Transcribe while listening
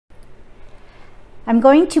I'm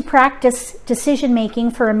going to practice decision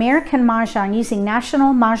making for American Mah Jongg using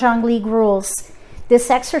National Mah Jongg League rules.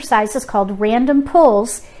 This exercise is called random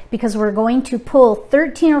pulls because we're going to pull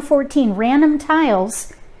 13 or 14 random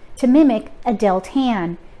tiles to mimic a dealt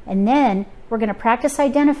hand. And then we're going to practice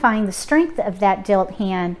identifying the strength of that dealt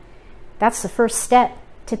hand. That's the first step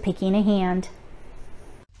to picking a hand.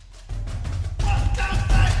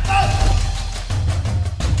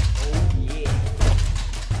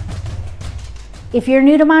 If you're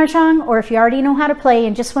new to Mah Jongg, or if you already know how to play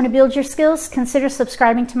and just want to build your skills, consider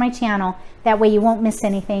subscribing to my channel. That way you won't miss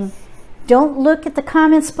anything. Don't look at the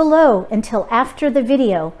comments below until after the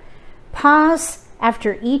video. Pause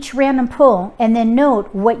after each random pull and then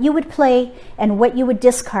note what you would play and what you would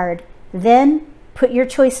discard. Then put your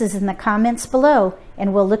choices in the comments below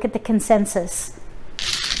and we'll look at the consensus.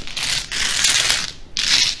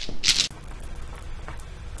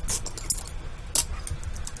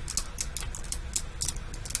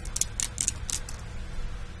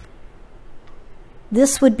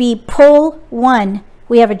 This would be pull 1.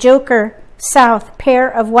 We have a joker, south, pair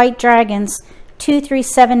of white dragons, 2, 3,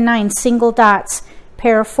 7, 9, single dots,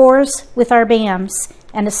 pair of 4s with our bams,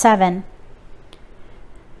 and a 7.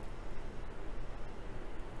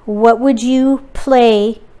 What would you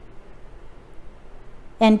play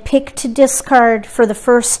and pick to discard for the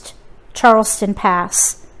first Charleston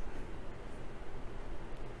pass?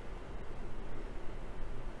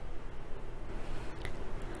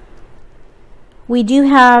 We do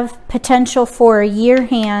have potential for a year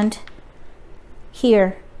hand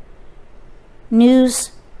here,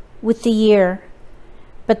 news with the year,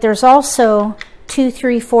 but there's also 2,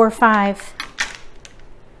 3, 4, 5,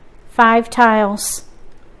 5 tiles,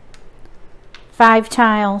 5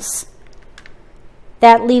 tiles.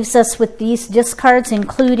 That leaves us with these discards,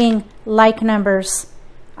 including like numbers.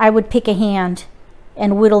 I would pick a hand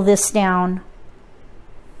and whittle this down.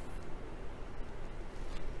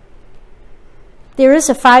 There is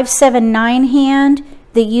a 5, 7, 9 hand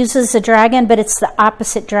that uses a dragon, but it's the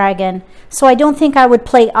opposite dragon. So I don't think I would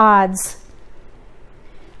play odds.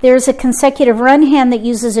 There's a consecutive run hand that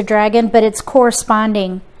uses a dragon, but it's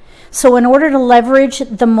corresponding. So in order to leverage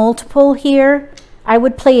the multiple here, I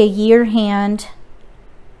would play a year hand.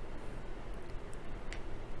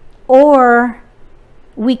 Or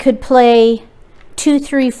we could play 2,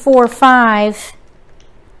 3, 4, 5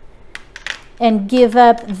 and give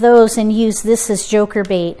up those and use this as joker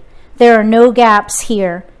bait. There are no gaps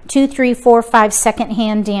here. 2, 3, 4, 5, second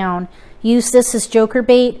hand down. Use this as joker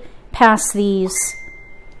bait, pass these.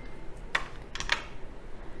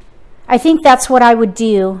 I think that's what I would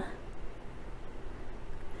do.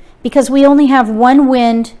 Because we only have 1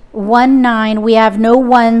 wind, 1 9, we have no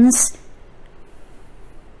ones.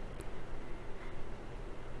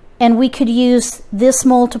 And we could use this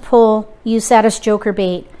multiple, use that as joker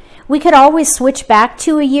bait. We could always switch back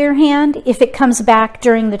to a year hand if it comes back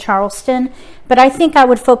during the Charleston, but I think I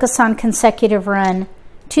would focus on consecutive run.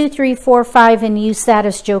 2, 3, 4, 5 and use that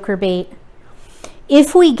as joker bait.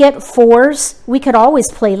 If we get 4s, we could always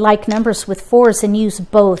play like numbers with 4s and use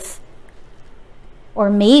both. Or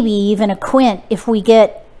maybe even a quint if we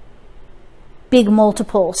get big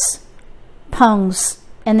multiples, pungs,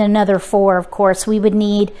 and another 4, of course. We would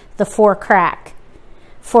need the 4 crack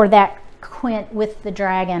for that quint with the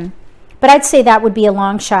dragon. But I'd say that would be a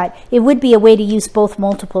long shot. It would be a way to use both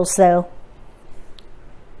multiples though.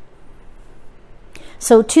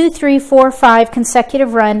 So 2, 3, 4, 5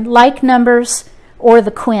 consecutive run, like numbers or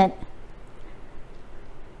the quint.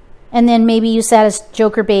 And then maybe use that as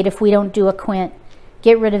joker bait if we don't do a quint.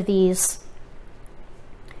 Get rid of these.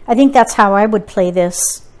 I think that's how I would play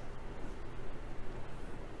this.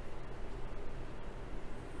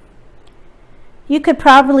 You could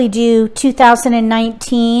probably do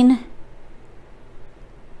 2019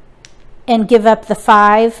 and give up the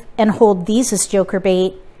 5 and hold these as joker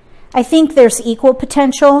bait. I think there's equal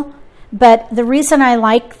potential, but the reason I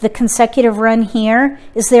like the consecutive run here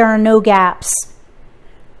is there are no gaps.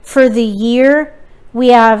 For the year, we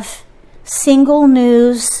have single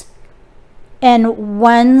news and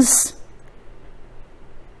ones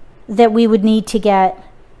that we would need to get.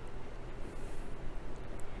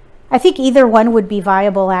 I think either one would be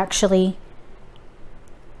viable, actually.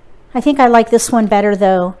 I think I like this one better,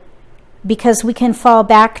 though, because we can fall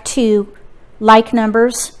back to like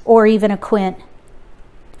numbers or even a quint.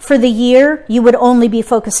 For the year, you would only be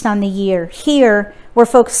focused on the year. Here, we're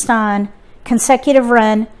focused on consecutive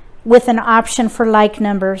run with an option for like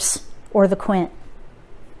numbers or the quint.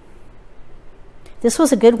 This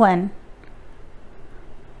was a good one.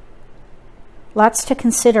 Lots to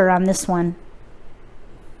consider on this one.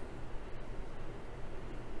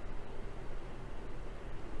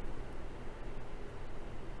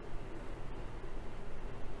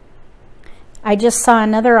 I just saw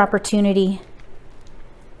another opportunity.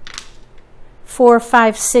 4,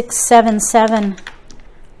 5, 6, 7, 7.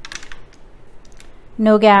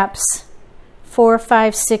 No gaps. 4,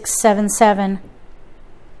 5, 6, 7, 7.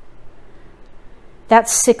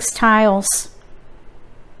 That's 6 tiles.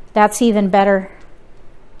 That's even better.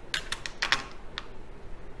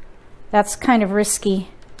 That's kind of risky.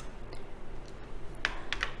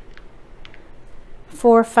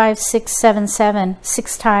 4, 5, 6, 7, 7.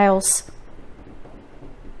 6 tiles.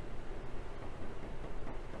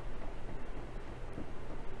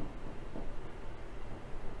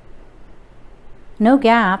 No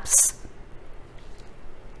gaps.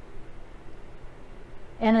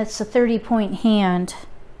 And it's a 30-point hand.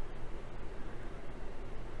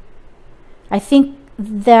 I think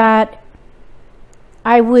that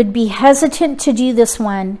I would be hesitant to do this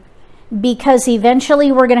one because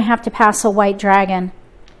eventually we're going to have to pass a white dragon,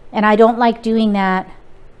 and I don't like doing that.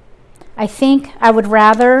 I think I would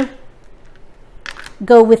rather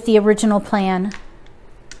go with the original plan.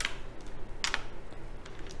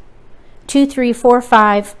 2, 3, 4,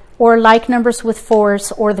 5, or like numbers with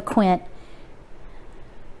 4s, or the quint.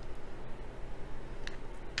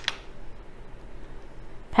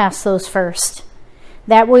 Pass those first.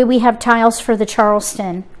 That way we have tiles for the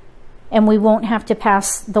Charleston, and we won't have to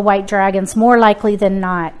pass the white dragons, more likely than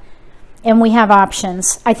not. And we have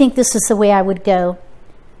options. I think this is the way I would go.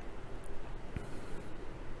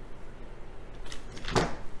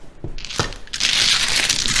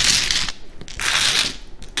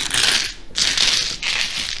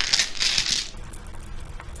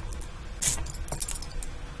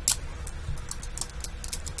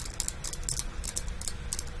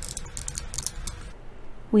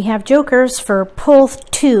 We have jokers for pull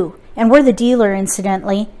 2, and we're the dealer,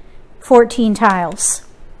 incidentally. 14 tiles.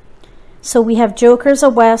 So we have jokers a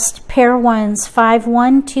west, pair ones, 5,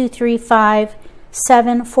 1, 2, 3, 5,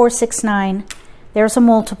 7, 4, 6, 9. There's a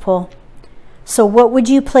multiple. So what would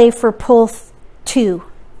you play for pull 2?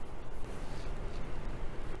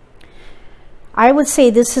 I would say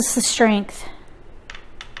this is the strength.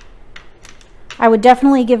 I would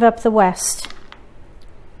definitely give up the west.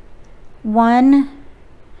 1,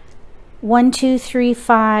 1, 2, 3,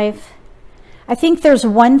 5. I think there's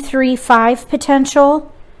 1, 3, 5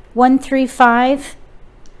 potential. 1, 3, 5.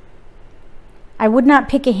 I would not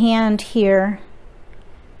pick a hand here.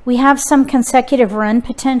 We have some consecutive run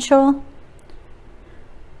potential.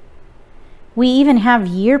 We even have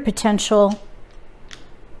year potential.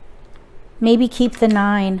 Maybe keep the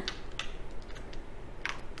 9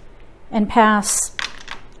 and pass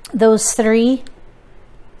those 3.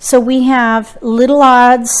 So we have little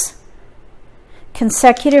odds,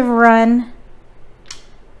 consecutive run,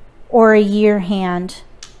 or a year hand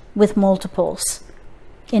with multiples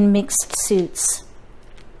in mixed suits.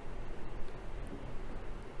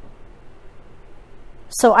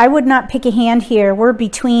 So I would not pick a hand here. We're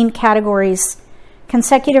between categories: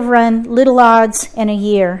 consecutive run, little odds, and a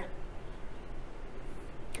year.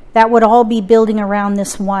 That would all be building around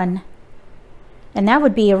this 1. And that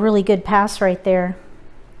would be a really good pass right there.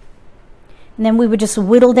 And then we would just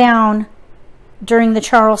whittle down during the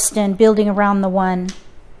Charleston, building around the 1.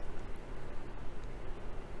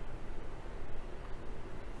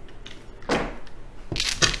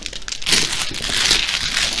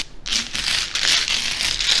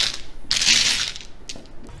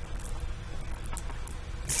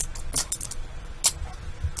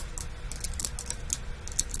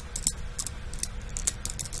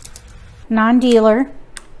 Non-dealer.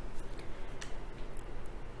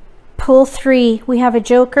 Pull 3. We have a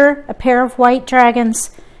joker, a pair of white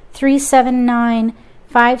dragons, 3, 7, 9,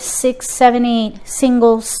 5, 6, 7, 8,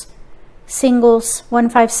 singles, singles, 1,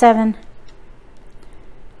 5, 7.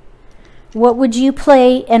 What would you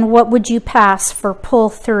play and what would you pass for pull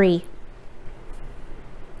 3?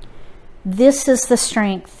 This is the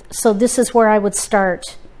strength, so this is where I would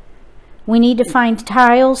start. We need to find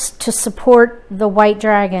tiles to support the white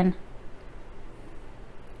dragon.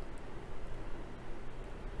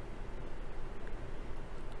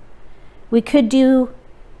 We could do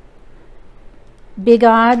big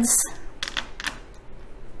odds.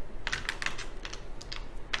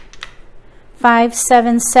 5,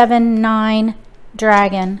 7, 7, 9,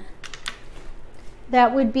 dragon.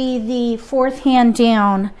 That would be the 4th hand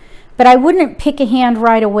down, but I wouldn't pick a hand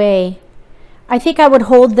right away. I think I would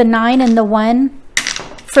hold the 9 and the 1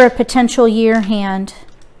 for a potential year hand.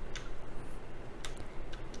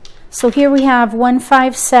 So here we have 1,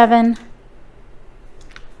 5, 7.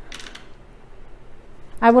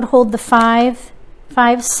 I would hold the 5,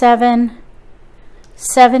 5, 7,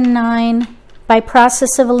 7, 9. By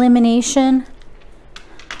process of elimination,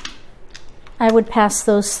 I would pass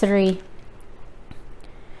those three.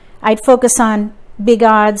 I'd focus on big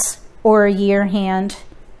odds or a year hand.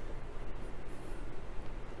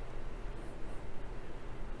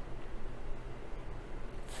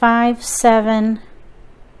 Five, 7,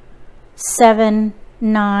 7,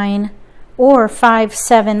 9, or 5,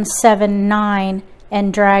 7, 7, 9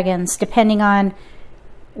 and dragons, depending on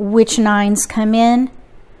which 9s come in,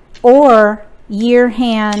 or year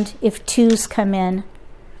hand if 2s come in.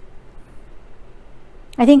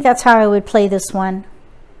 I think that's how I would play this one.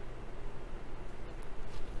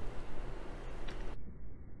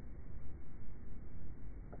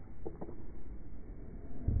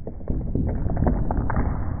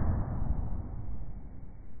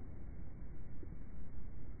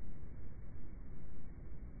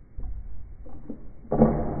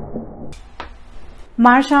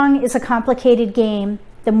 Mahjong is a complicated game.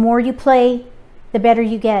 The more you play, the better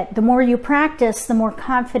you get. The more you practice, the more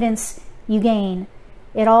confidence you gain.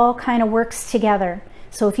 It all kind of works together.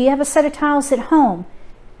 So if you have a set of tiles at home,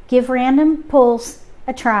 give random pulls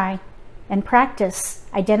a try and practice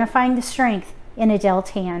identifying the strength in a dealt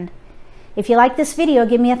hand. If you like this video,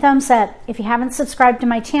 give me a thumbs up. If you haven't subscribed to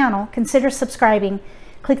my channel, consider subscribing.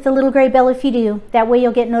 Click the little gray bell if you do. That way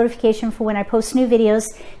you'll get notification for when I post new videos,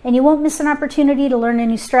 and you won't miss an opportunity to learn a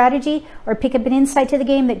new strategy or pick up an insight to the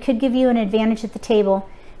game that could give you an advantage at the table.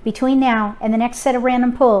 Between now and the next set of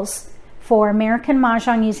random pulls for American Mah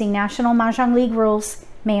Jongg using National Mah Jongg League rules,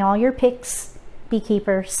 may all your picks be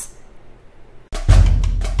keepers.